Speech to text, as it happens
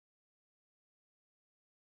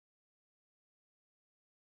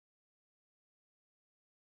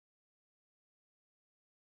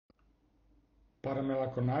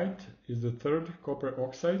Paramelaconite is the third copper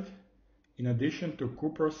oxide, in addition to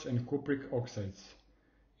cuprous and cupric oxides.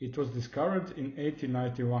 It was discovered in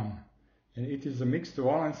 1891, and it is a mixed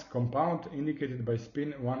valence compound indicated by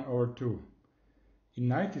spin 1/2. In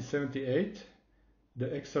 1978, the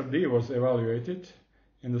XRD was evaluated,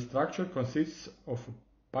 and the structure consists of a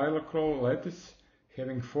pyrrole lattice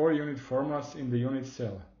having 4 unit formulas in the unit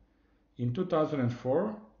cell. In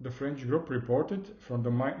 2004, the French group reported from the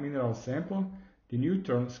mineral sample the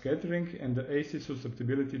neutron scattering and the AC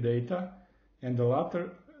susceptibility data, and the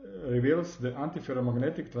latter reveals the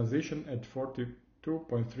antiferromagnetic transition at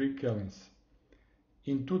 42.3 kelvins.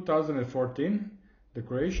 In 2014, the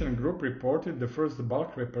Croatian group reported the first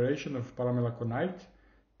bulk preparation of paramelaconite,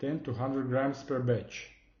 10 to 100 grams per batch.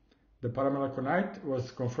 The paramelaconite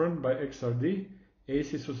was confirmed by XRD,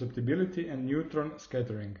 AC susceptibility and neutron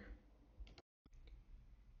scattering.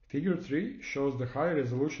 Figure 3 shows the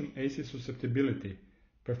high-resolution AC susceptibility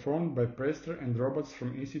performed by Prester and robots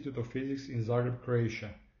from Institute of Physics in Zagreb,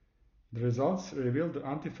 Croatia. The results reveal the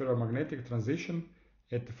antiferromagnetic transition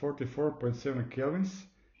at 44.7 kelvins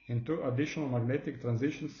and 2 additional magnetic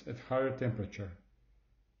transitions at higher temperature.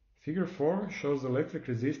 Figure 4 shows the electric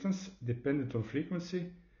resistance dependent on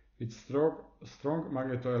frequency with strong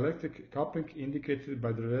magnetoelectric coupling indicated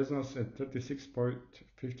by the resonance at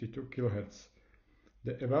 36.52 kHz.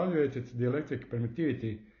 The evaluated dielectric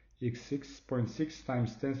permittivity is 6.6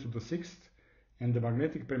 times 10 to the 6th and the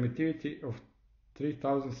magnetic permittivity of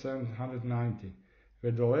 3790,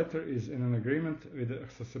 where the latter is in an agreement with the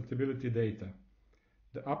susceptibility data.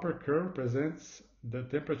 The upper curve presents the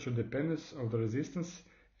temperature dependence of the resistance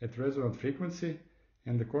at resonant frequency,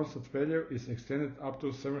 and the constant value is extended up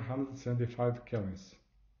to 775 kelvins.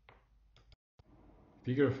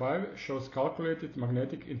 Figure 5 shows calculated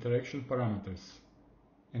magnetic interaction parameters,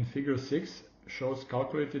 and Figure 6 shows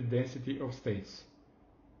calculated density of states.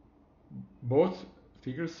 Both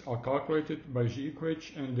figures are calculated by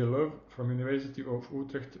Gijkwec and De Leuve from University of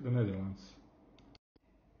Utrecht, the Netherlands.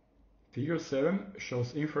 Figure 7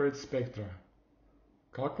 shows infrared spectra,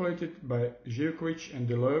 calculated by Gijkwec and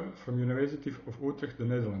De Leuve from University of Utrecht, the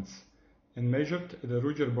Netherlands, and measured at the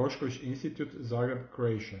Ruđer Bošković Institute, Zagreb,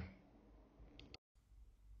 Croatia.